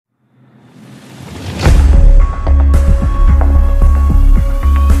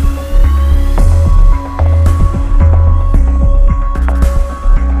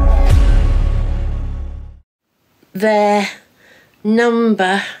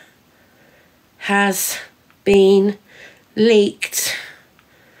number has been leaked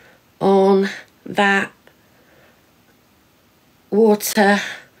on that water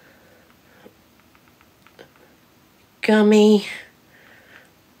gummy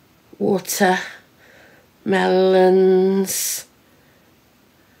watermelons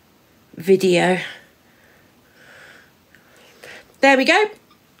video. There we go.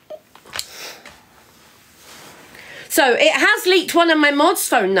 So it has leaked one of my mods'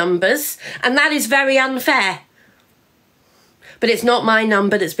 phone numbers, and that is very unfair. But it's not my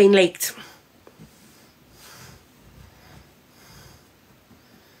number that's been leaked.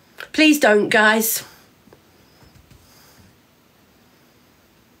 Please don't, guys.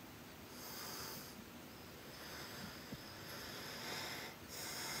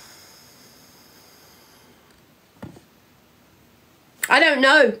 I don't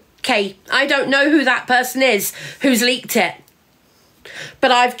know, Kate. I don't know who that person is who's leaked it.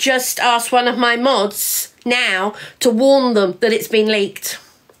 But I've just asked one of my mods now to warn them that it's been leaked.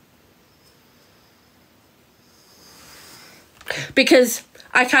 Because,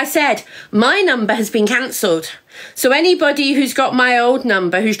 like I said, my number has been cancelled. So anybody who's got my old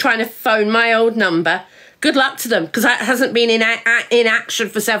number, who's trying to phone my old number, good luck to them, because that hasn't been in action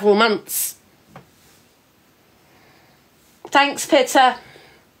for several months. Thanks, Pitter.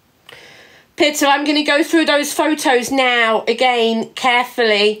 Pitter, I'm going to go through those photos now, again,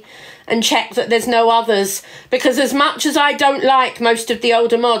 carefully, and check that there's no others. Because as much as I don't like most of the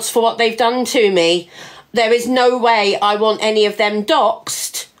older mods for what they've done to me, there is no way I want any of them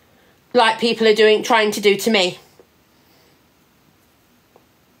doxed like people are trying to do to me.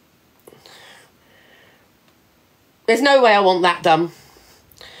 There's no way I want that done.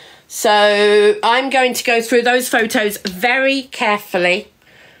 So I'm going to go through those photos very carefully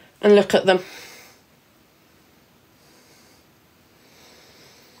and look at them.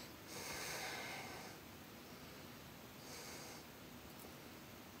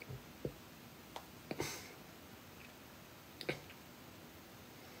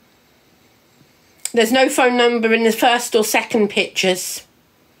 There's no phone number in the first or second pictures.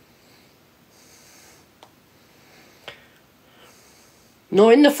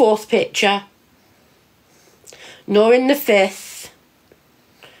 Nor in the fourth picture, nor in the fifth,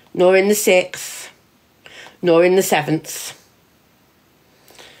 nor in the sixth, nor in the seventh.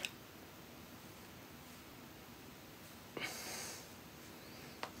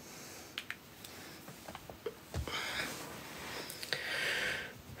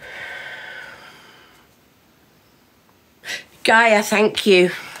 Gaia, thank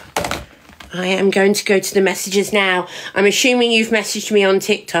you. I am going to go to the messages now. I'm assuming you've messaged me on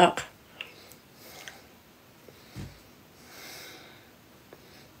TikTok.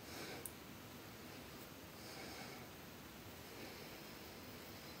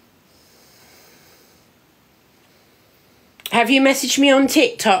 Have you messaged me on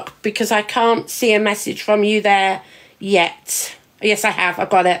TikTok? Because I can't see a message from you there yet. Yes, I have. I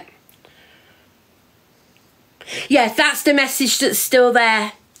got it. Yeah, that's the message that's still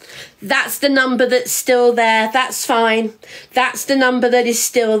there. That's the number that's still there. That's fine. That's the number that is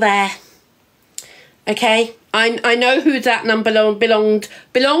still there. Okay? I know who that number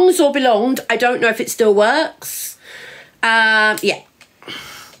belongs or belonged. I don't know if it still works. Yeah.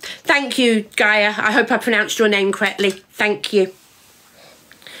 Thank you, Gaia. I hope I pronounced your name correctly. Thank you.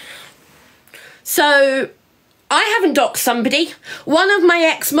 So, I haven't doxed somebody. One of my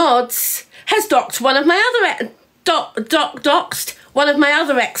ex-mods has doxed one of my other doxed one of my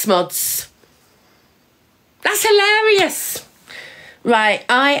other ex-mods. That's hilarious. Right,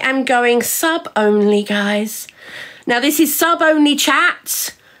 I am going sub-only, guys. Now, this is sub-only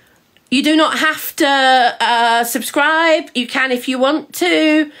chat. You do not have to subscribe. You can if you want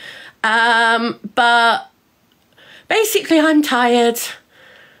to. But basically, I'm tired.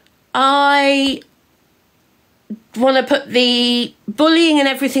 I want to put the bullying and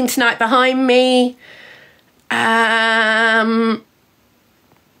everything tonight behind me. And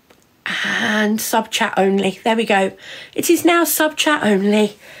sub chat only. There we go. It is now sub chat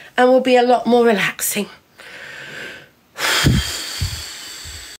only and will be a lot more relaxing.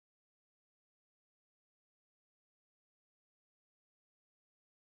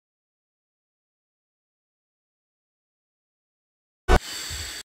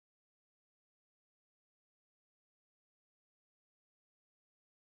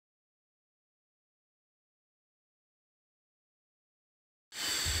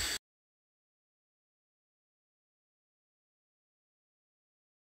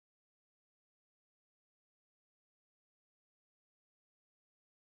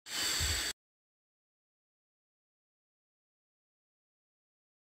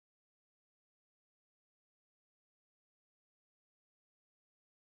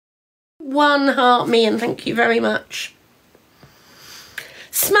 One heart me, and thank you very much.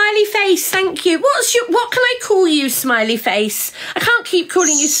 Smiley face, thank you. What can I call you, smiley face? I can't keep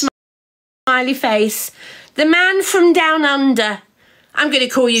calling you smiley face. The man from down under. I'm going to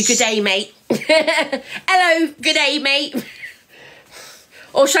call you good day, mate. Hello, good day, mate.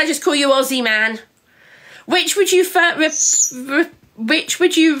 Or should I just call you Aussie man? Which would you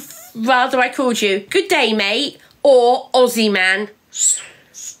rather I called you? Good day, mate, or Aussie man?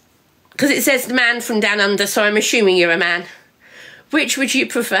 Because it says the man from down under, so I'm assuming you're a man. Which would you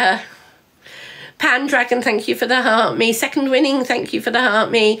prefer? Pan Dragon, thank you for the heart me. Second winning, thank you for the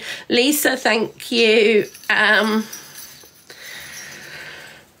heart me. Lisa, thank you. Ali,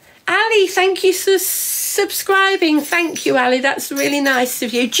 thank you for subscribing. Thank you, Ali. That's really nice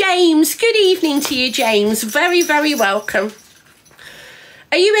of you. James, good evening to you, James. Very, very welcome.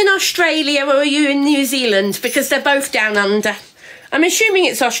 Are you in Australia or are you in New Zealand? Because they're both down under. I'm assuming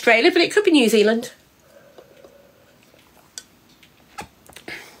it's Australia, but it could be New Zealand.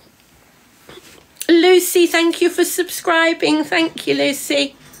 Lucy, thank you for subscribing. Thank you,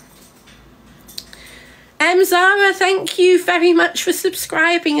 Lucy. Zara, thank you very much for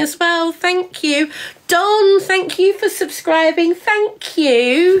subscribing as well. Thank you. Don, thank you for subscribing. Thank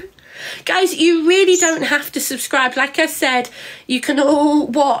you. Guys, you really don't have to subscribe. Like I said, you can all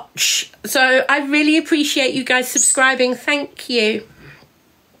watch. So I really appreciate you guys subscribing. Thank you.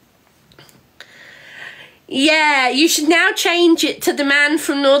 Yeah, you should now change it to the man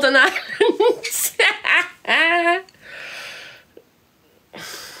from Northern Ireland.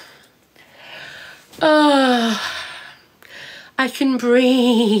 Oh, I can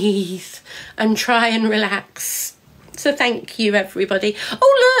breathe and try and relax. So thank you, everybody.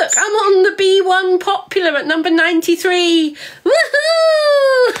 Oh, look, I'm on the B1 Popular at number 93.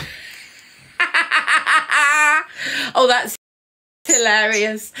 Woohoo! Oh, that's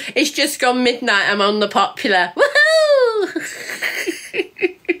hilarious. It's just gone midnight. I'm on the Popular. Woohoo!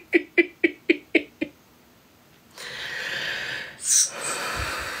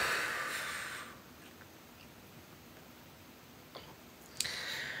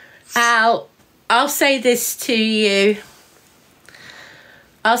 I'll say this to you.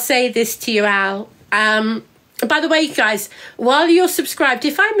 I'll say this to you, Al. By the way, guys, while you're subscribed,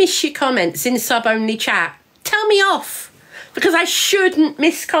 if I miss your comments in sub-only chat, tell me off. Because I shouldn't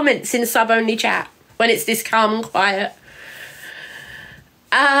miss comments in sub-only chat when it's this calm and quiet.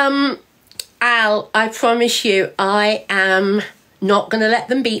 Al, I promise you, I am not going to let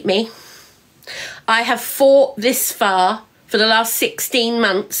them beat me. I have fought this far for the last 16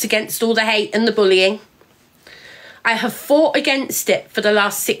 months against all the hate and the bullying. I have fought against it for the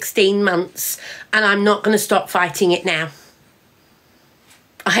last 16 months, and I'm not going to stop fighting it now.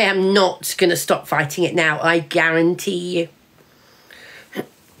 I am not going to stop fighting it now, I guarantee you.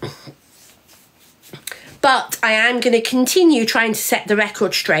 But I am going to continue trying to set the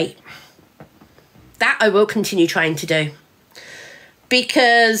record straight. That I will continue trying to do.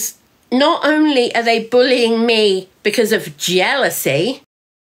 Because not only are they bullying me because of jealousy,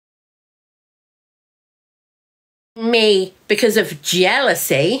 me because of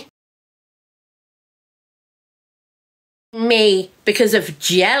jealousy, me because of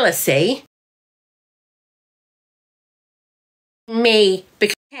jealousy, me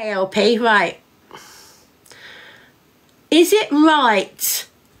because LP, right. Is it right,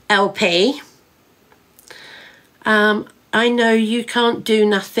 LP? I know you can't do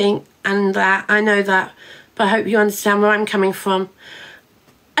nothing and that, I know that, but I hope you understand where I'm coming from.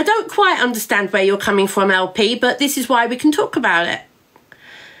 I don't quite understand where you're coming from, LP, but this is why we can talk about it.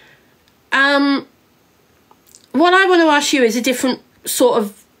 What I want to ask you is a different sort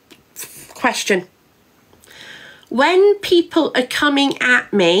of question. When people are coming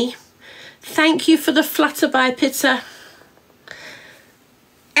at me, thank you for the flutter by Pitta.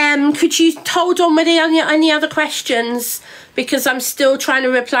 Could you hold on with any other questions, because I'm still trying to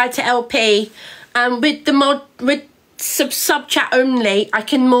reply to LP. With sub chat only, I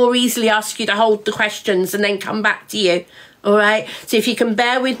can more easily ask you to hold the questions and then come back to you. All right. So if you can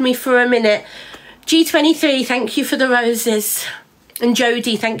bear with me for a minute. G23, thank you for the roses, and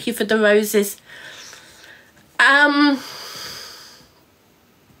Jody, thank you for the roses.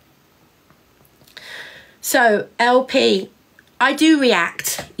 So LP. I do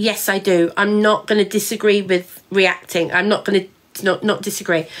react. Yes, I do. I'm not going to disagree with reacting. I'm not going to not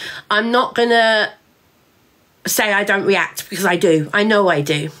disagree. I'm not going to say I don't react, because I do. I know I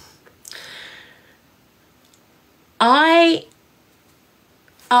do.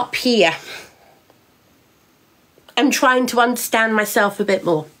 Up here, I'm trying to understand myself a bit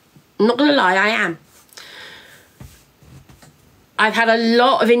more. I'm not going to lie, I am. I've had a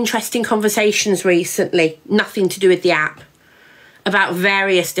lot of interesting conversations recently, nothing to do with the app, about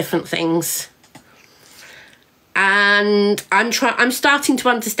various different things. And I'm starting to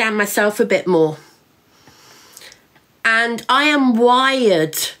understand myself a bit more. And I am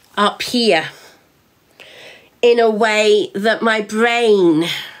wired up here in a way that my brain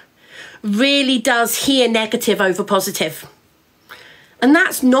really does hear negative over positive. And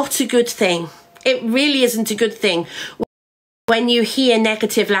that's not a good thing. It really isn't a good thing when you hear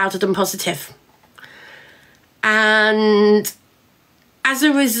negative louder than positive. And as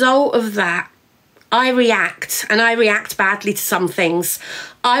a result of that, I react, and I react badly to some things.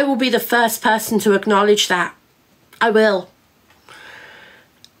 I will be the first person to acknowledge that. I will.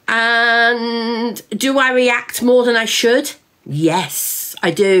 And do I react more than I should? Yes,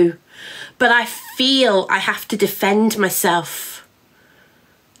 I do. But I feel I have to defend myself.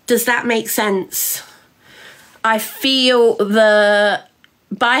 Does that make sense? I feel that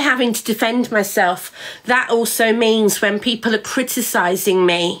by having to defend myself, that also means when people are criticising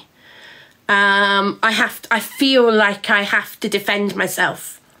me, I feel like I have to defend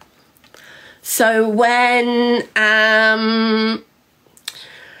myself. So when I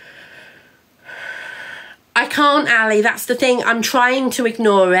can't, Ali, that's the thing. I'm trying to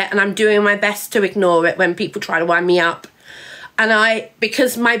ignore it, and I'm doing my best to ignore it when people try to wind me up. And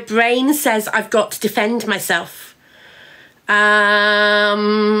because my brain says I've got to defend myself.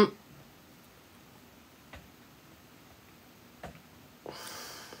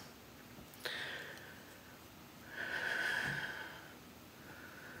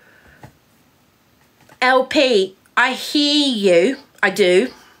 LP, I hear you, I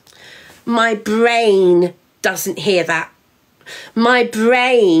do. My brain doesn't hear that. My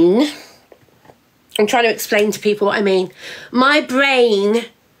brain, I'm trying to explain to people what I mean. My brain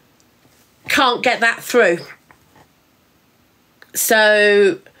can't get that through.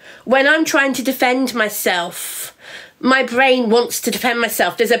 So when I'm trying to defend myself, my brain wants to defend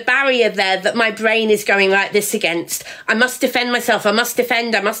myself. There's a barrier there that my brain is going like this against. I must defend myself. I must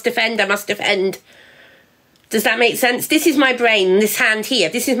defend. I must defend. I must defend. Does that make sense? This is my brain, this hand here.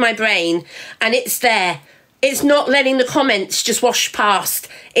 This is my brain, and it's there. It's not letting the comments just wash past.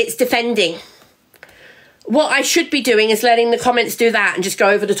 It's defending. What I should be doing is letting the comments do that and just go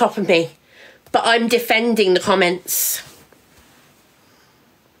over the top of me. But I'm defending the comments.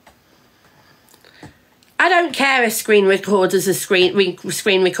 I don't care if screen recorders are screen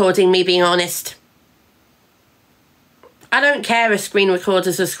recording me being honest. I don't care if screen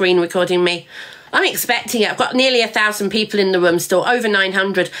recorders are screen recording me. I'm expecting it. I've got nearly 1,000 people in the room still, over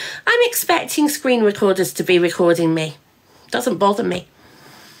 900. I'm expecting screen recorders to be recording me. Doesn't bother me.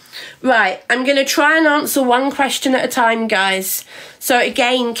 Right, I'm going to try and answer one question at a time, guys. So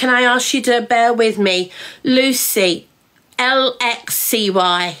again, can I ask you to bear with me? Lucy,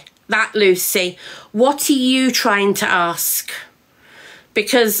 LXCY, that Lucy, what are you trying to ask?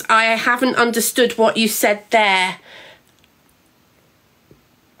 Because I haven't understood what you said there.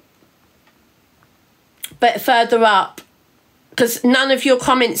 But further up, because none of your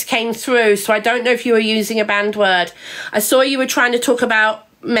comments came through, so I don't know if you were using a banned word. I saw you were trying to talk about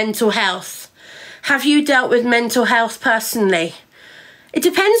mental health. Have you dealt with mental health personally? It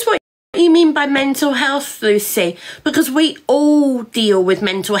depends what you mean by mental health, Lucy, because we all deal with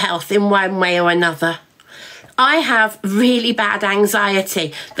mental health in one way or another. I have really bad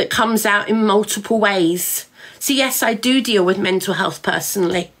anxiety that comes out in multiple ways. So yes, I do deal with mental health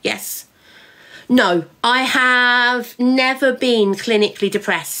personally, yes. No, I have never been clinically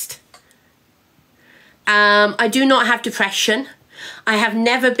depressed. I do not have depression. I have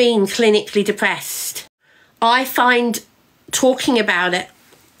never been clinically depressed. I find talking about it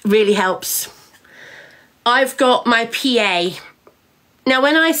really helps. I've got my PA. Now,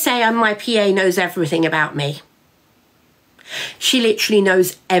 when I say my PA knows everything about me, she literally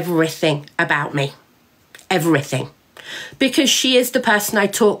knows everything about me. Everything. Because she is the person I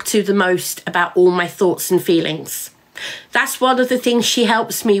talk to the most about all my thoughts and feelings. That's one of the things she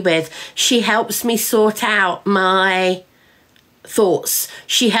helps me with. She helps me sort out my thoughts.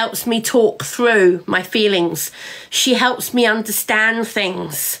 She helps me talk through my feelings. She helps me understand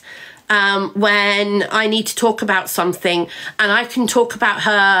things when I need to talk about something, and I can talk about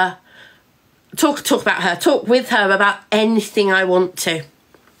her, talk with her about anything I want to.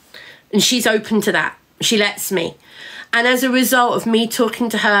 And she's open to that. She lets me. And as a result of me talking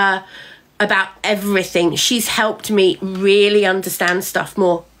to her about everything, she's helped me really understand stuff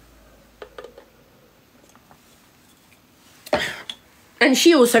more. And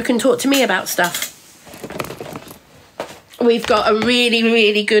she also can talk to me about stuff. We've got a really,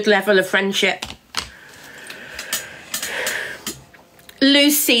 really good level of friendship.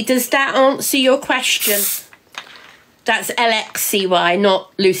 Lucy, does that answer your question? That's LXCY,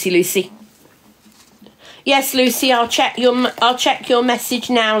 not Lucy. Yes, Lucy, I'll check your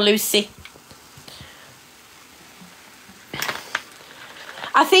message now, Lucy.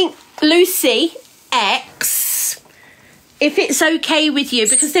 I think Lucy X, if it's okay with you,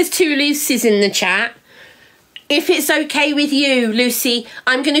 because there's 2 Lucys in the chat, if it's okay with you, Lucy,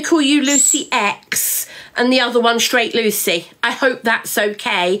 I'm going to call you Lucy X and the other one straight Lucy. I hope that's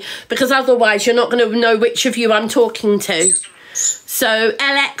okay, because otherwise you're not going to know which of you I'm talking to. So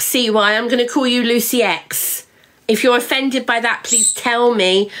LXCY, I'm going to call you Lucy X. If you're offended by that, please tell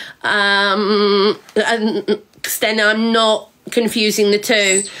me, and then I'm not confusing the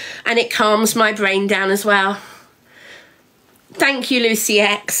 2, and it calms my brain down as well. Thank you, Lucy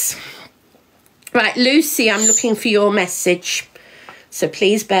X. Right, Lucy, I'm looking for your message, so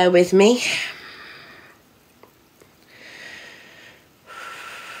please bear with me.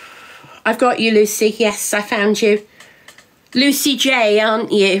 I've got you, Lucy. Yes, I found you. Lucy J,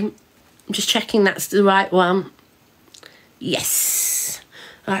 aren't you? I'm just checking that's the right one. Yes.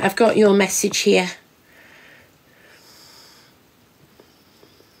 Right, I've got your message here.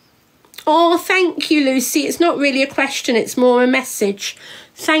 Oh, thank you, Lucy. It's not really a question, it's more a message.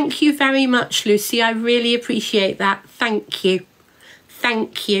 Thank you very much, Lucy. I really appreciate that. Thank you.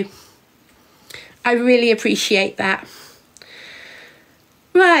 Thank you. I really appreciate that.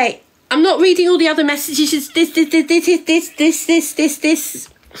 Right. I'm not reading all the other messages. This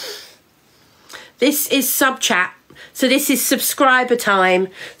is sub chat. So this is subscriber time.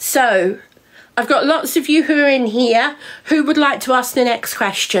 So I've got lots of you who are in here who would like to ask the next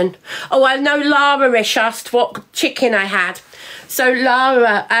question. Oh, I know Lara Rish asked what chicken I had. So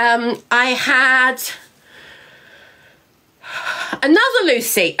Lara, I had another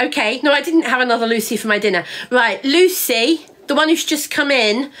Lucy. Okay, no, I didn't have another Lucy for my dinner. Right, Lucy, the one who's just come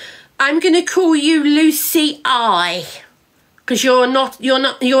in, I'm going to call you Lucy I, because you're an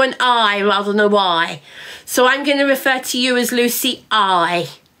I rather than a Y. So I'm going to refer to you as Lucy I.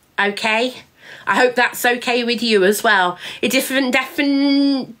 Okay? I hope that's okay with you as well. It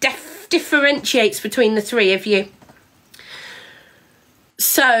differentiates between the 3 of you.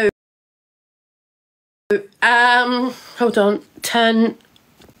 So, hold on, turn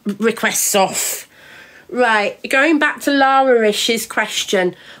requests off. Right, going back to Lara Rish's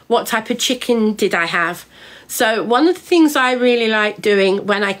question, what type of chicken did I have? So one of the things I really like doing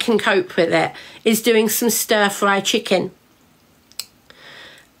when I can cope with it is doing some stir-fry chicken.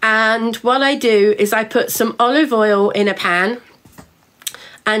 And what I do is I put some olive oil in a pan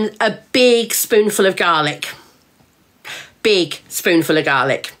and a big spoonful of garlic. Big spoonful of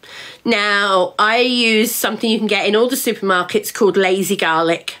garlic. Now, I use something you can get in all the supermarkets called lazy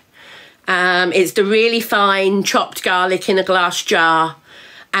garlic. It's the really fine chopped garlic in a glass jar,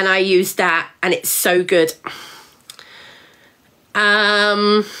 and I use that, and it's so good.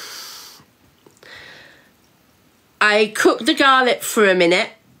 I cook the garlic for a minute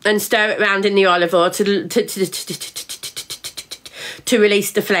and stir it around in the olive oil to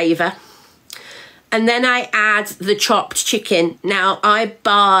release the flavour. And then I add the chopped chicken. Now, I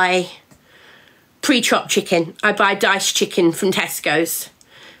buy pre-chopped chicken. I buy diced chicken from Tesco's.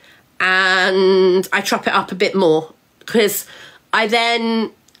 And I chop it up a bit more, because I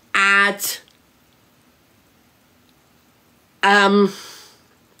then add I've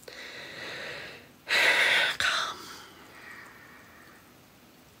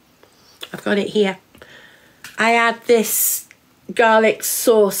got it here. I add this garlic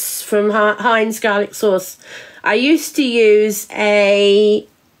sauce from Heinz garlic sauce. I used to use a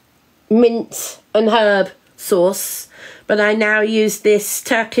mint and herb sauce, but I now use this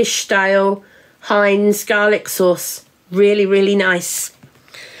Turkish style Heinz garlic sauce. Really, really nice.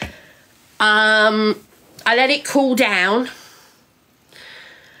 I let it cool down,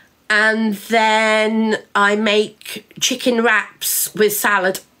 and then I make chicken wraps with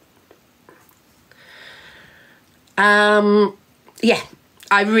salad. Yeah,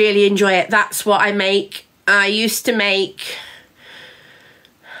 I really enjoy it. That's what I make.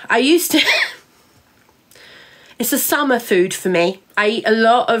 It's a summer food for me. I eat a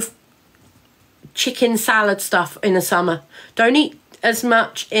lot of chicken salad stuff in the summer. Don't eat as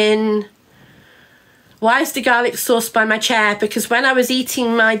much in... Why is the garlic sauce by my chair? Because when I was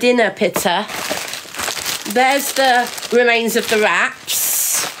eating my dinner, Pitta, there's the remains of the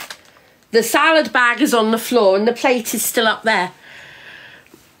wraps. The salad bag is on the floor and the plate is still up there.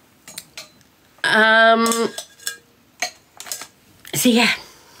 So yeah.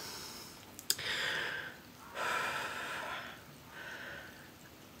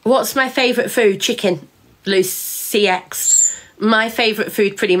 What's my favourite food? Chicken. Lucy X. My favourite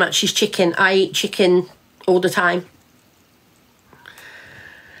food pretty much is chicken. I eat chicken all the time.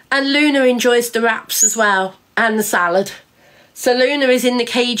 And Luna enjoys the wraps as well, and the salad. So Luna is in the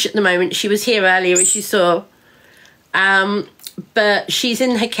cage at the moment. She was here earlier, as you saw. But she's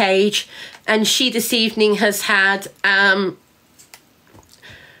in her cage, and she this evening has had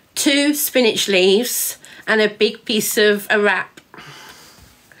 2 spinach leaves and a big piece of a wrap.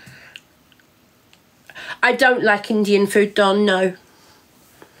 I don't like Indian food, Don, no.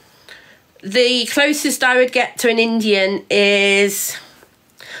 The closest I would get to an Indian is...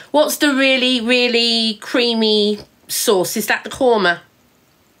 What's the really, really creamy sauce? Is that the korma?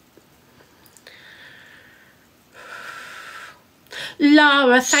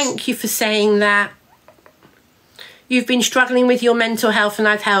 Lara, thank you for saying that. You've been struggling with your mental health and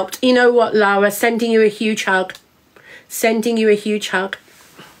I've helped. You know what, Lara? Sending you a huge hug. Sending you a huge hug.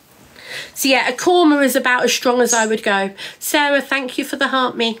 So yeah, a korma is about as strong as I would go. Sarah, thank you for the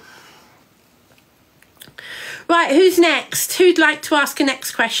heart me. Right, who's next? Who'd like to ask a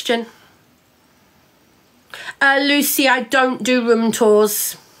next question? Lucy, I don't do room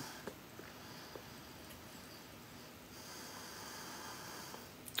tours.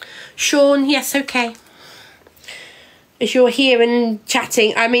 Sean, yes, okay. As you're here and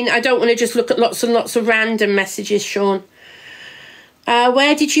chatting, I mean, I don't want to just look at lots and lots of random messages, Sean.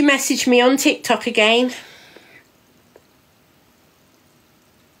 Where did you message me? On TikTok again?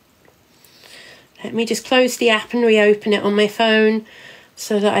 Let me just close the app and reopen it on my phone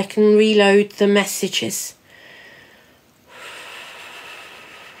so that I can reload the messages.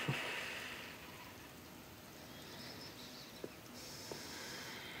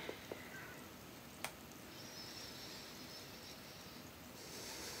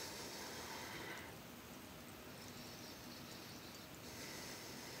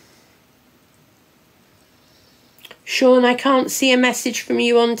 Sean, I can't see a message from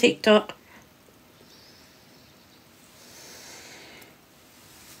you on TikTok.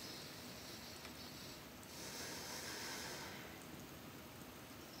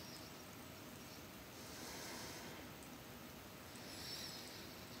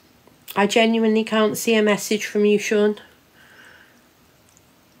 I genuinely can't see a message from you, Sean.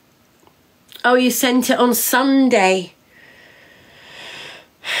 Oh, you sent it on Sunday.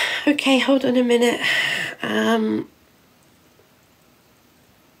 Okay, hold on a minute.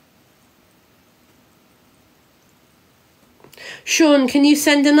 Sean, can you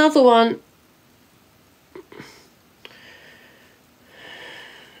send another one?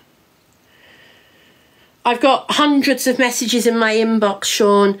 I've got hundreds of messages in my inbox,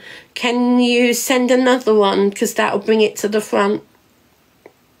 Sean. Can you send another one? Because that'll bring it to the front.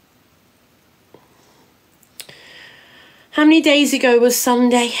 How many days ago was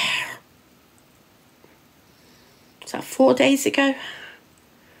Sunday? Was that 4 days ago?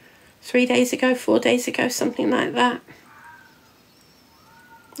 3 days ago? 4 days ago? Something like that.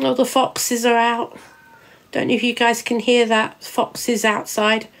 Oh, the foxes are out. Don't know if you guys can hear that. Foxes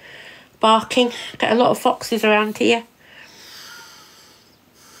outside barking. Get a lot of foxes around here.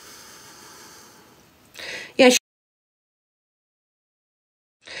 Yeah.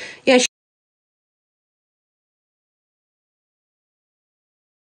 Yeah.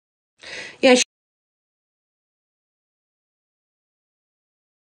 Yeah.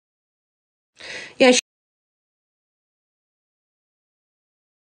 Yeah.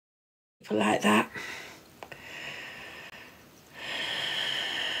 People like that.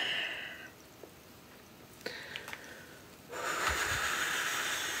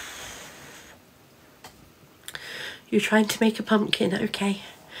 You're trying to make a pumpkin, okay.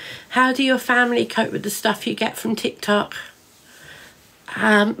 How do your family cope with the stuff you get from TikTok?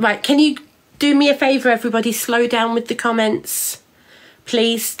 Right, can you do me a favour, everybody? Slow down with the comments,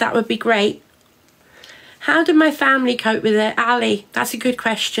 please. That would be great. How do my family cope with it? Ali, that's a good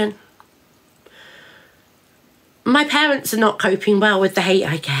question. My parents are not coping well with the hate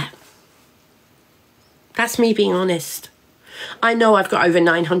I get. That's me being honest. I know I've got over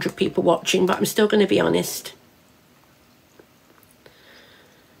 900 people watching, but I'm still going to be honest.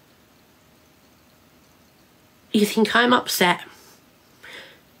 You think I'm upset?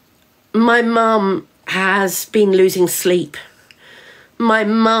 My mum has been losing sleep. My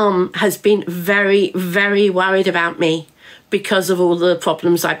mum has been very, very worried about me because of all the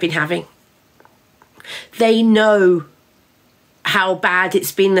problems I've been having. They know how bad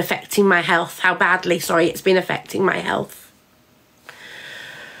it's been affecting my health, how badly, sorry, it's been affecting my health.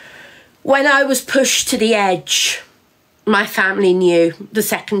 When I was pushed to the edge, my family knew the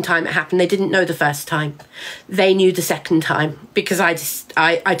second time it happened. They didn't know the first time. They knew the second time because I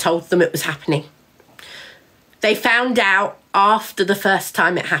told them it was happening. They found out after the first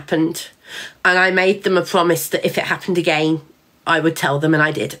time it happened. And I made them a promise that if it happened again, I would tell them, and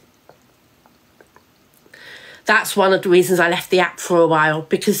I did. That's one of the reasons I left the app for a while,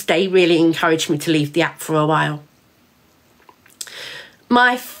 because they really encouraged me to leave the app for a while.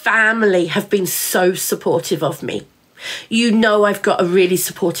 My family have been so supportive of me. You know, I've got a really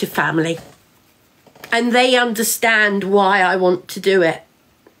supportive family, and they understand why I want to do it.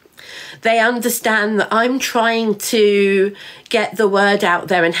 They understand that I'm trying to get the word out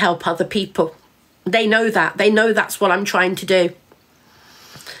there and help other people. They know that. They know that's what I'm trying to do.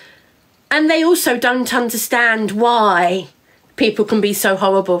 And they also don't understand why people can be so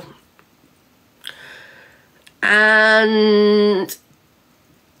horrible. And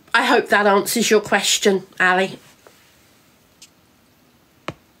I hope that answers your question, Ali.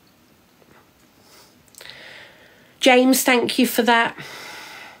 James, thank you for that.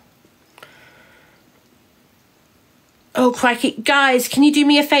 Oh, crikey. Guys, can you do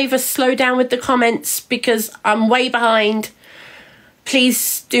me a favour? Slow down with the comments because I'm way behind.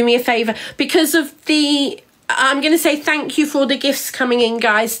 Please do me a favour. Because of the... I'm going to say thank you for all the gifts coming in,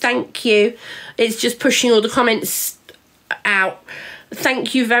 guys. Thank you. It's just pushing all the comments out.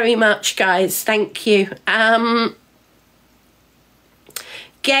 Thank you very much, guys. Thank you.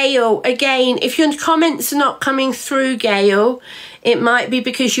 Gail, again, if your comments are not coming through, Gail, it might be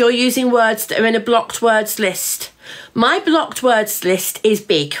because you're using words that are in a blocked words list. My blocked words list is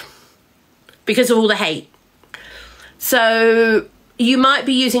big because of all the hate. So you might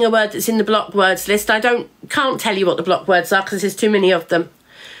be using a word that's in the blocked words list. Can't tell you what the blocked words are because there's too many of them.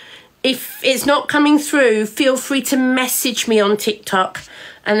 If it's not coming through, feel free to message me on TikTok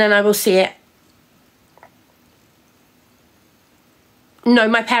and then I will see it. No,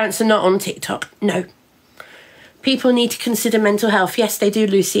 my parents are not on TikTok. No. People need to consider mental health. Yes, they do,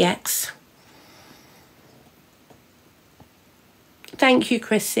 Lucy X. Thank you,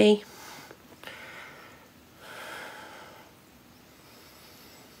 Chrissy.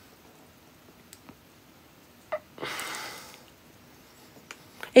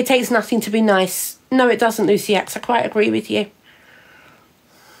 It takes nothing to be nice. No, it doesn't, Lucy X. I quite agree with you.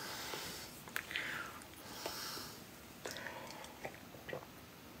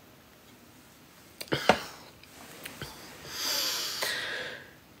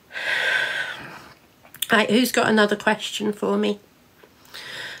 Right, who's got another question for me?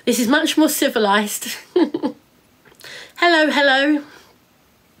 This is much more civilised. Hello, hello.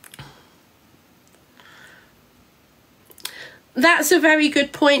 That's a very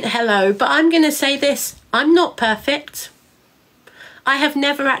good point, hello. But I'm going to say this. I'm not perfect. I have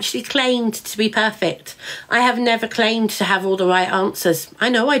never actually claimed to be perfect. I have never claimed to have all the right answers. I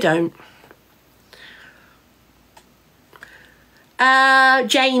know I don't.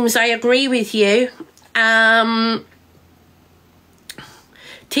 James, I agree with you.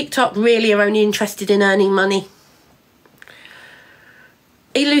 TikTok really are only interested in earning money.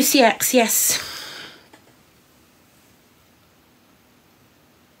 Lucy X, yes.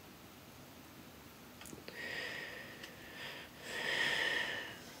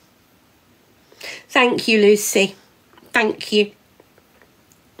 Thank you, Lucy. Thank you.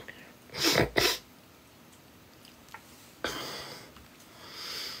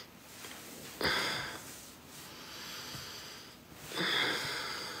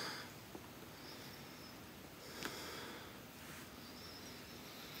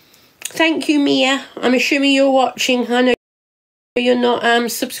 Thank you, Mia. I'm assuming you're watching. I know you're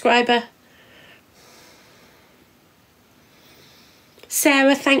not subscriber.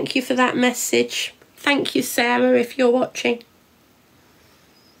 Sarah, thank you for that message. Thank you, Sarah, if you're watching.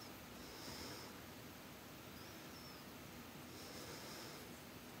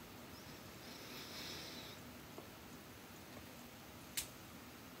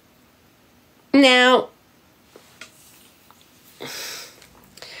 Now,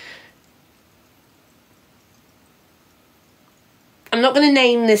 I'm not going to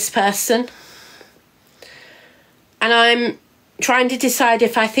name this person, and I'm trying to decide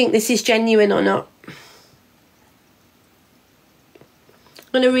if I think this is genuine or not.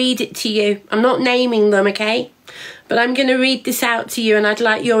 I'm going to read it to you. I'm not naming them, okay? But I'm going to read this out to you and I'd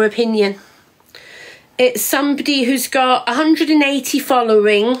like your opinion. It's somebody who's got 180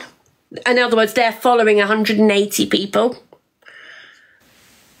 following. In other words, they're following 180 people.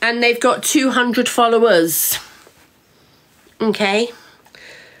 And they've got 200 followers. Okay?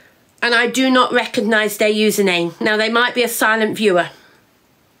 And I do not recognise their username. Now, they might be a silent viewer.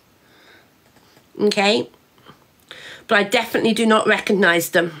 Okay? But I definitely do not recognise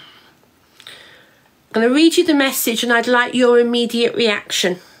them. I'm going to read you the message and I'd like your immediate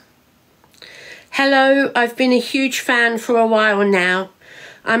reaction. Hello, I've been a huge fan for a while now.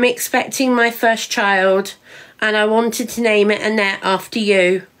 I'm expecting my first child and I wanted to name it Annette after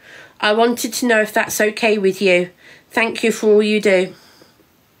you. I wanted to know if that's okay with you. Thank you for all you do.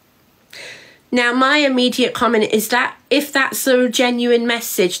 Now, my immediate comment is that if that's a genuine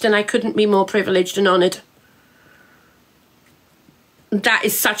message, then I couldn't be more privileged and honoured. That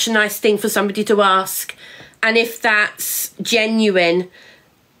is such a nice thing for somebody to ask. And if that's genuine,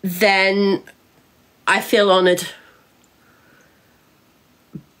 then I feel honoured.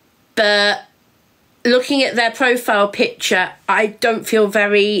 But looking at their profile picture, I don't feel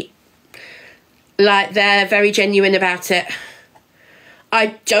very like they're very genuine about it.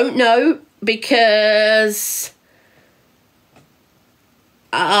 I don't know, because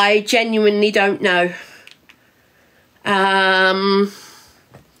I genuinely don't know.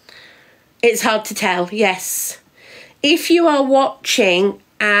 It's hard to tell, yes. If you are watching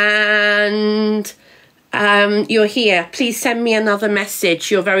and you're here, please send me another message.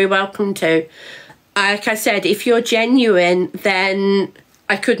 You're very welcome to. Like I said, if you're genuine, then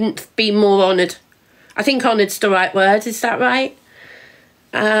I couldn't be more honoured. I think honoured's the right word, is that right?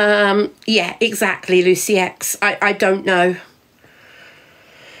 Yeah, exactly, Lucy X. I don't know.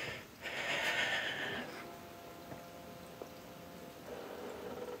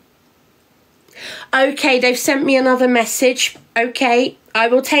 Okay, they've sent me another message. Okay, I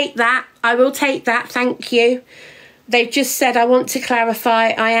will take that. I will take that, thank you. They've just said, I want to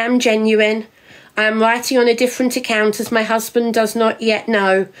clarify, I am genuine. I am writing on a different account as my husband does not yet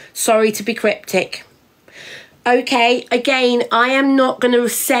know. Sorry to be cryptic. Okay, again, I am not going to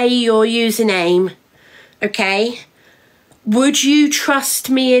say your username, okay? Would you trust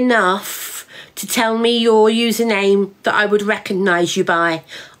me enough to tell me your username that I would recognise you by?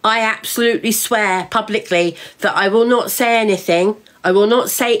 I absolutely swear publicly that I will not say anything. I will not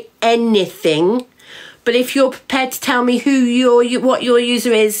say anything. But if you're prepared to tell me what your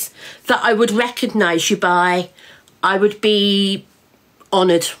user is that I would recognise you by, I would be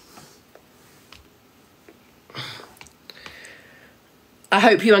honoured. I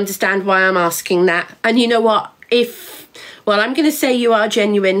hope you understand why I'm asking that. And you know what? Well, I'm going to say you are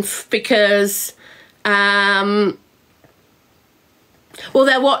genuine because, well,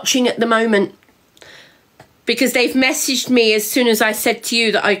 they're watching at the moment because they've messaged me as soon as I said to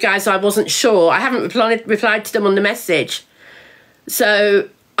you that, I wasn't sure. I haven't replied to them on the message. So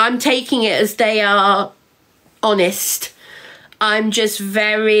I'm taking it as they are honest. I'm just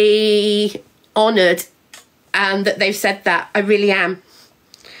very honoured and that they've said that. I really am.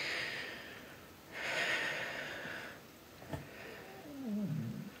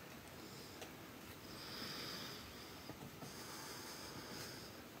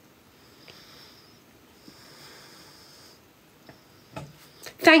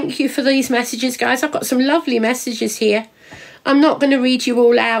 Thank you for these messages, guys. I've got some lovely messages here. I'm not going to read you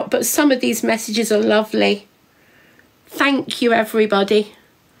all out, but some of these messages are lovely. Thank you, everybody.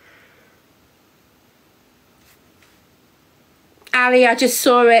 Ali, I just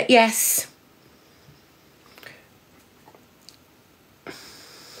saw it, yes.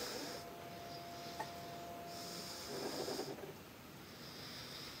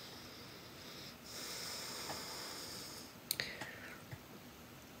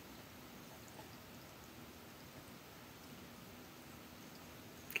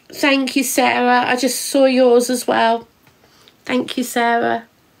 Thank you, Sarah. I just saw yours as well. Thank you, Sarah.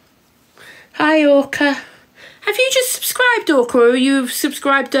 Hi, Orca. Have you just subscribed, Orca, or you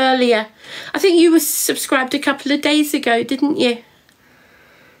subscribed earlier? I think you were subscribed a couple of days ago, didn't you?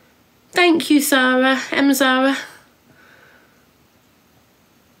 Thank you, Zara. Zara.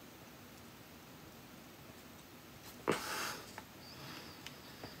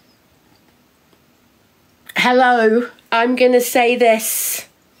 Hello. I'm going to say this.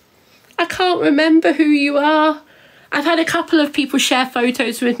 I can't remember who you are. I've had a couple of people share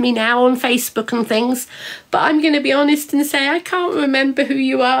photos with me now on Facebook and things, but I'm going to be honest and say I can't remember who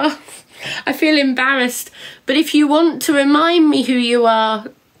you are. I feel embarrassed. But if you want to remind me who you are,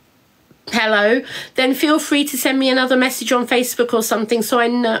 hello, then feel free to send me another message on Facebook or something so I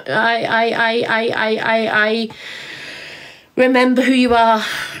know I remember who you are.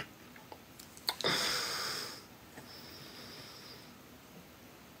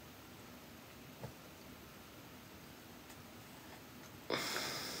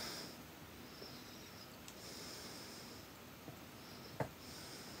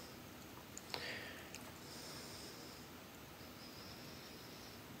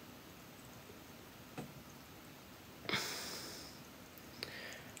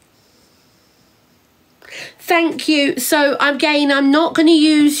 Thank you. So again, I'm not going to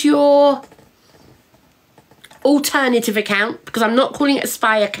use your alternative account, because I'm not calling it a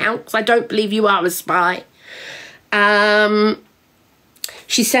spy account, because I don't believe you are a spy.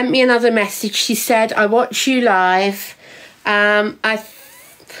 She sent me another message. She said, I watch you live.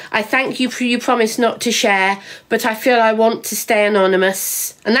 I thank you for your promise not to share, but I feel I want to stay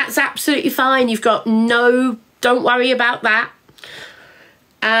anonymous. And that's absolutely fine. You've got no, don't worry about that.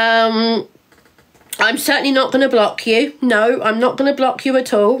 I'm certainly not going to block you. No, I'm not going to block you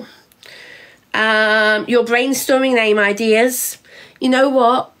at all. You're brainstorming name ideas. You know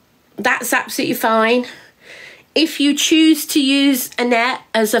what? That's absolutely fine. If you choose to use Annette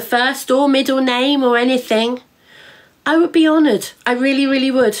as a first or middle name or anything, I would be honoured. I really,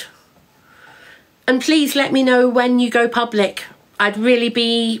 really would. And please let me know when you go public. I'd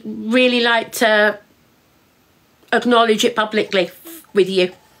really like to acknowledge it publicly with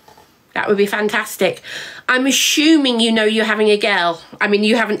you. That would be fantastic. I'm assuming you know you're having a girl. I mean,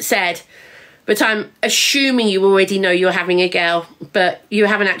 you haven't said, but I'm assuming you already know you're having a girl, but you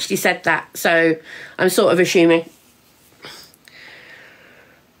haven't actually said that. So I'm sort of assuming.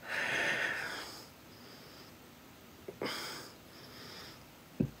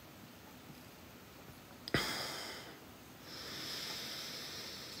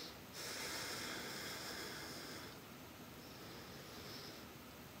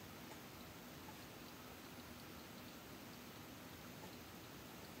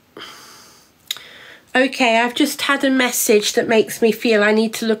 Okay, I've just had a message that makes me feel I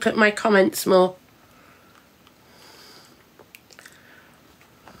need to look at my comments more.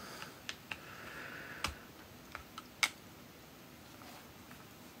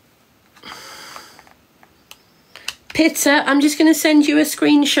 Pitta, I'm just going to send you a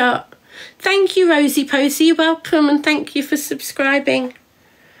screenshot. Thank you, Rosie Posey. You're welcome, and thank you for subscribing.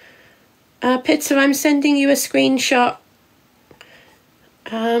 Pitta, I'm sending you a screenshot.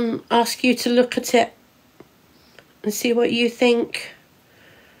 Ask you to look at it and see what you think.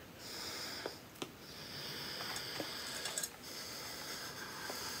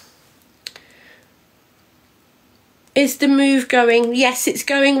 Is the move going? Yes, it's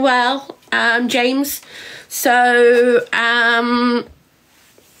going well, James. So my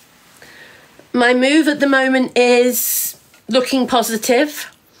move at the moment is looking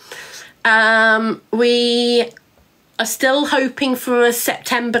positive. We are still hoping for a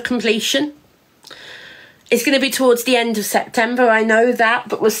September completion. It's going to be towards the end of September, I know that,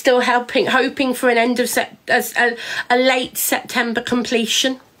 but we're still hoping for an a late September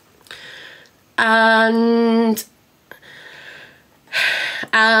completion. And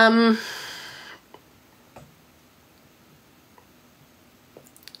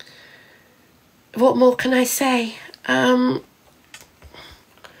what more can I say?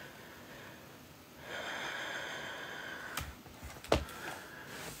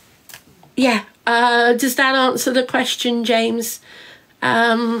 Yeah, does that answer the question, James?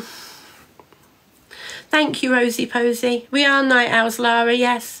 Thank you, Rosie Posey. We are night owls, Lara,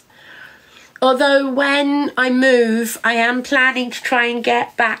 yes. Although when I move, I am planning to try and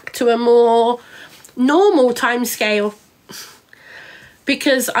get back to a more normal time scale,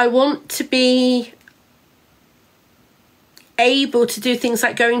 because I want to be able to do things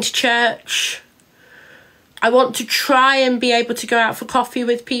like going to church. I want to try and be able to go out for coffee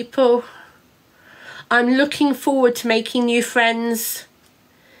with people. I'm looking forward to making new friends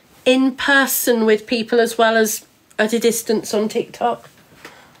in person with people as well as at a distance on TikTok.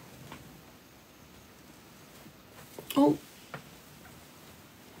 Oh.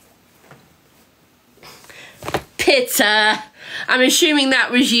 Pitta, I'm assuming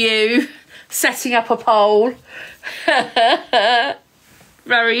that was you setting up a poll.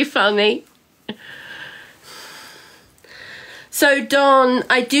 Very funny. So, Dawn,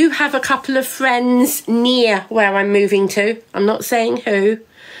 I do have a couple of friends near where I'm moving to. I'm not saying who.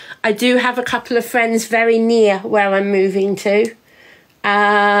 I do have a couple of friends very near where I'm moving to,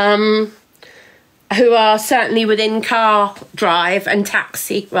 who are certainly within car drive and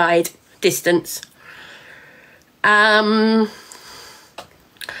taxi ride distance. I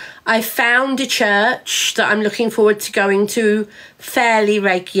found a church that I'm looking forward to going to fairly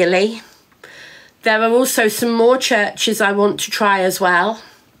regularly. There are also some more churches I want to try as well.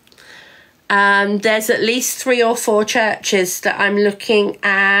 There's at least 3 or 4 churches that I'm looking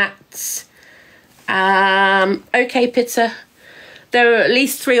at. Okay, Pitta. There are at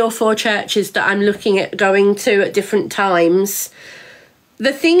least 3 or 4 churches that I'm looking at going to at different times.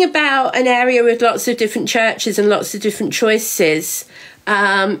 The thing about an area with lots of different churches and lots of different choices,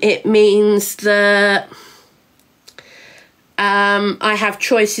 it means that I have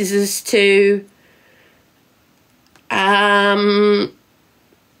choices as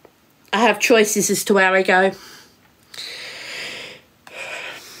to where I go.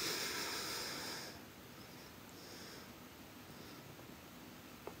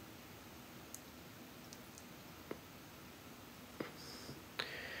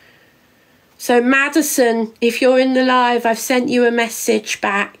 So Madison, if you're in the live, I've sent you a message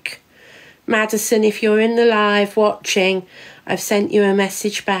back. Madison, if you're in the live watching, I've sent you a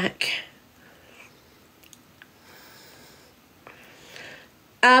message back.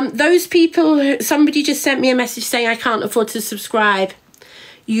 Those people, somebody just sent me a message saying I can't afford to subscribe.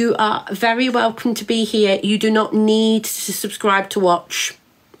 You are very welcome to be here. You do not need to subscribe to watch,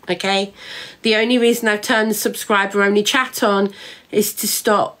 okay? The only reason I've turned the subscriber only chat on is to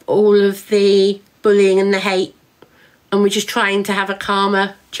stop all of the bullying and the hate. And we're just trying to have a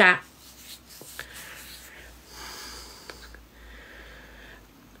calmer chat.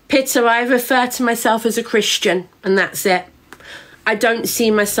 Pitter, I refer to myself as a Christian, and that's it. I don't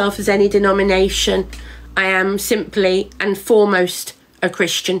see myself as any denomination. I am simply and foremost a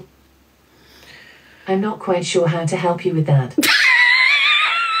Christian. I'm not quite sure how to help you with that.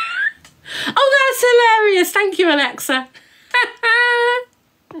 Oh, that's hilarious. Thank you, Alexa.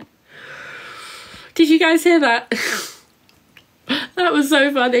 Did you guys hear that? That was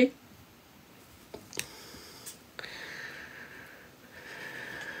so funny.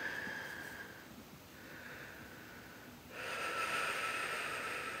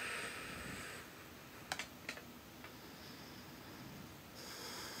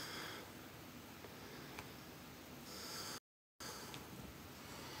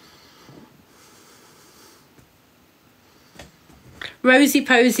 Rosy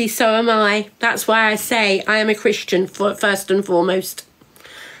posy, so am I. That's why I say I am a Christian first and foremost.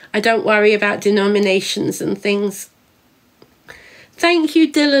 I don't worry about denominations and things. Thank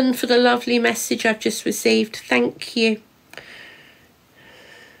you, Dylan, for the lovely message I've just received. Thank you.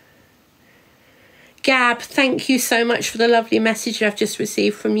 Gab, thank you so much for the lovely message I've just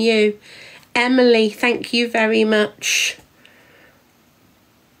received from you. Emily, thank you very much.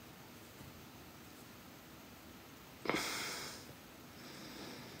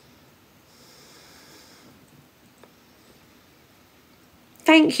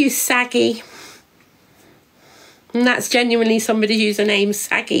 Thank you, Saggy. And that's genuinely somebody's username,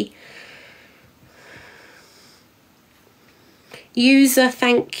 Saggy. User,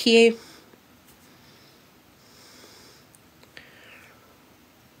 thank you.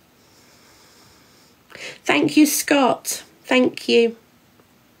 Thank you, Scott. Thank you.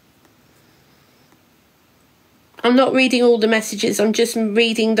 I'm not reading all the messages. I'm just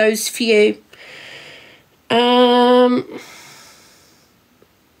reading those few.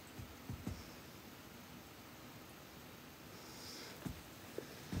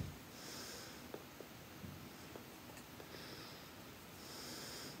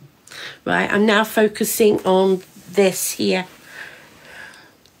 Right, I'm now focusing on this here.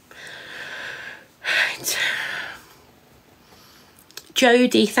 Right.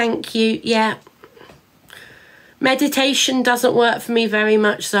 Jodie, thank you. Yeah. Meditation doesn't work for me very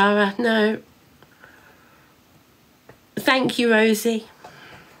much, Zara. No. Thank you, Rosie.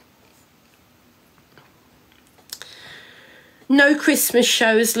 No Christmas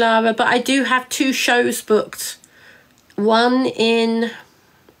shows, Lara, but I do have 2 shows booked. One in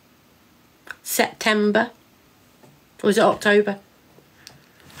September. Or was it October?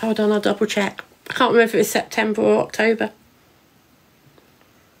 Hold on, I'll double check. I can't remember if it was September or October.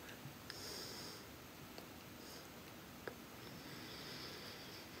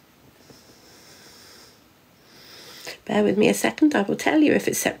 Bear with me a second, I will tell you if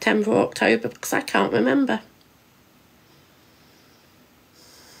it's September or October because I can't remember.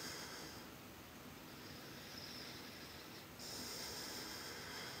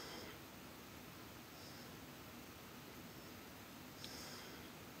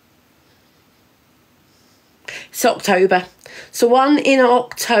 It's October. So one in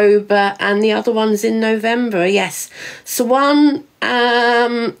October and the other one's in November, yes. So one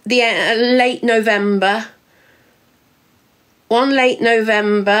late November. One late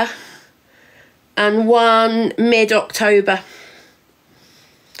November and one mid-October.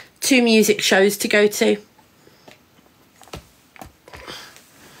 2 music shows to go to.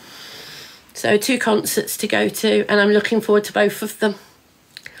 So 2 concerts to go to, and I'm looking forward to both of them.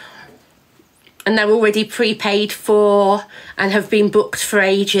 And they're already prepaid for and have been booked for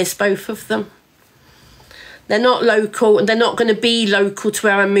ages, both of them. They're not local, and they're not going to be local to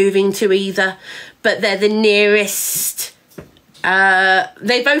where I'm moving to either, but they're the nearest.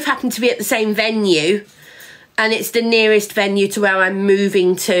 They both happen to be at the same venue, and it's the nearest venue to where I'm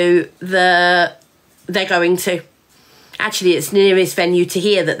moving to they're going to. Actually, it's the nearest venue to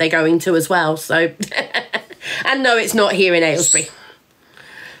here that they're going to as well, so. And no, it's not here in Aylesbury.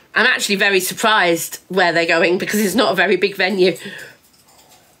 I'm actually very surprised where they're going because it's not a very big venue.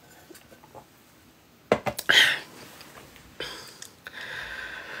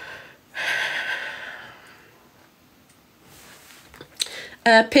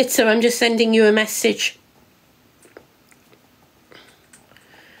 Pitta, I'm just sending you a message.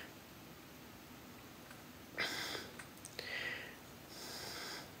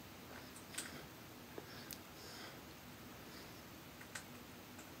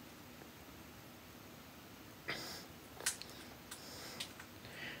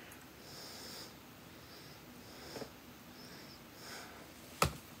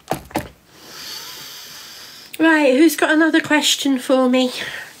 Right, who's got another question for me?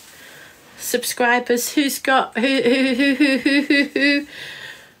 Subscribers, who's got who's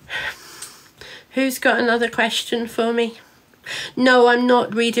got another question for me? No, I'm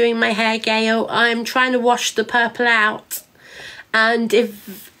not redoing my hair, Gail. I'm trying to wash the purple out, and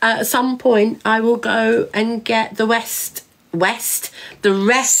if at some point I will go and get the rest of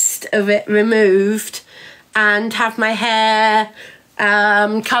it removed and have my hair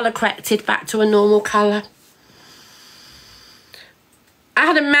colour corrected back to a normal colour. I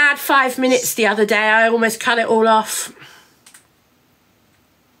had a mad 5 minutes the other day. I almost cut it all off.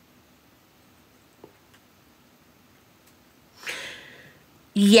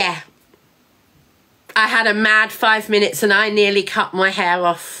 Yeah. I had a mad 5 minutes and I nearly cut my hair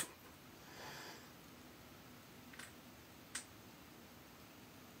off.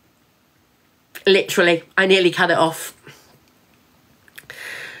 Literally, I nearly cut it off.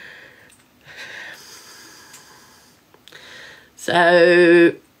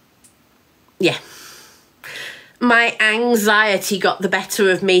 So, yeah. My anxiety got the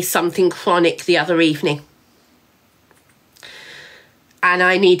better of me, something chronic, the other evening. And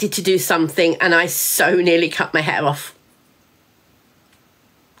I needed to do something, and I so nearly cut my hair off.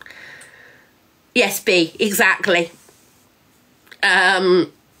 Yes, B, exactly.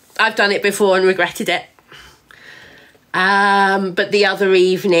 I've done it before and regretted it. But the other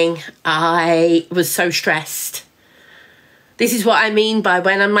evening, I was so stressed. This is what I mean by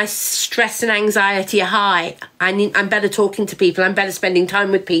when my stress and anxiety are high. I'm better talking to people. I'm better spending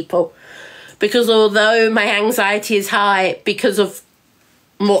time with people. Because although my anxiety is high because of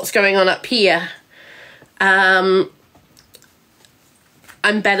what's going on up here, I'm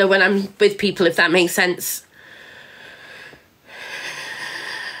better when I'm with people, if that makes sense.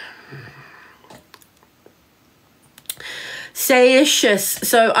 Salicious.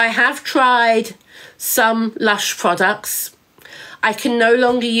 So I have tried some Lush products. I can no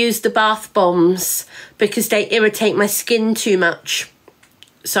longer use the bath bombs because they irritate my skin too much.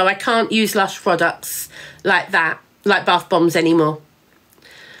 So I can't use Lush products like that, like bath bombs anymore.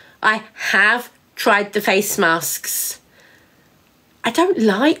 I have tried the face masks. I don't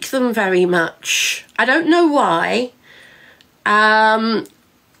like them very much. I don't know why.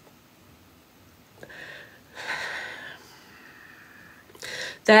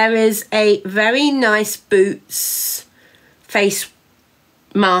 There is a very nice Boots face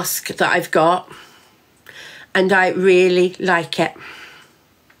mask that I've got, and I really like it.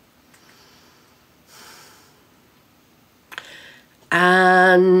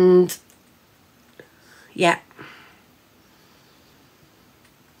 And yeah.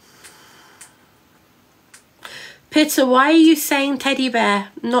 Pitta, why are you saying teddy bear?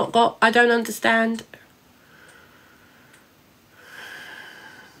 I don't understand.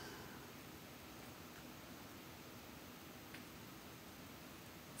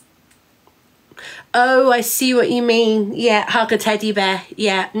 Oh, I see what you mean. Yeah, hug a teddy bear.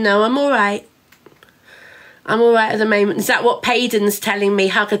 Yeah, no, I'm all right. I'm all right at the moment. Is that what Payden's telling me?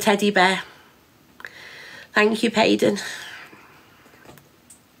 Hug a teddy bear. Thank you, Payden.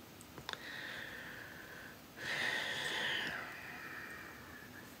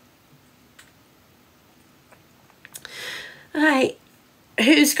 Right.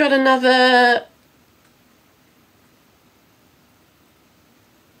 Who's got another...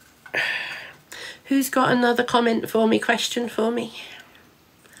 Who's got another comment for me, question for me?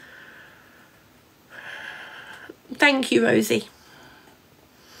 Thank you, Rosie.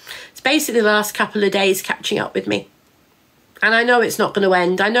 It's basically the last couple of days catching up with me. And I know it's not going to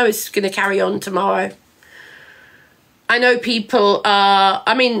end. I know it's going to carry on tomorrow. I know people are...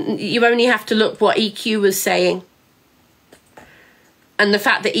 I mean, you only have to look what EQ was saying. And the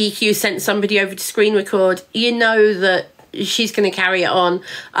fact that EQ sent somebody over to screen record, you know that she's going to carry it on.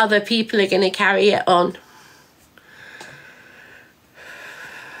 Other people are going to carry it on.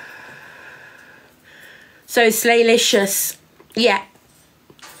 So Slaylicious, yeah.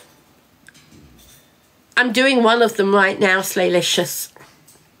 I'm doing one of them right now, Slaylicious.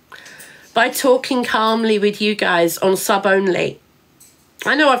 By talking calmly with you guys on sub only.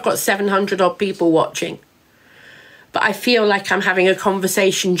 I know I've got 700 odd people watching, but I feel like I'm having a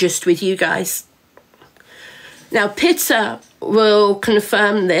conversation just with you guys. Now, Pitta, will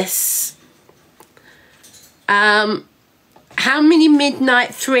confirm this. How many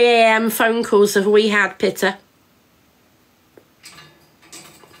midnight 3 a.m. phone calls have we had, Pitter?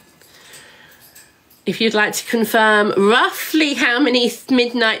 If you'd like to confirm roughly how many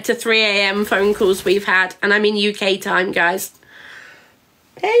midnight to 3 a.m. phone calls we've had, and I'm in UK time, guys.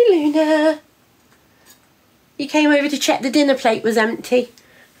 Hey, Luna. You came over to check the dinner plate was empty.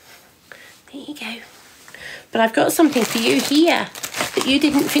 There you go. But I've got something for you here that you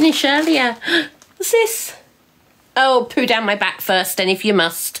didn't finish earlier. What's this? Oh, poo down my back first, then, if you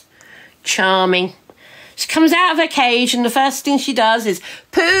must. Charming. She comes out of her cage and the first thing she does is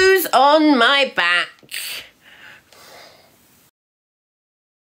poos on my back.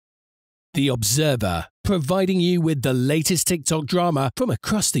 The Observer, providing you with the latest TikTok drama from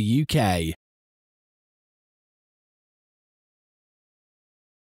across the UK.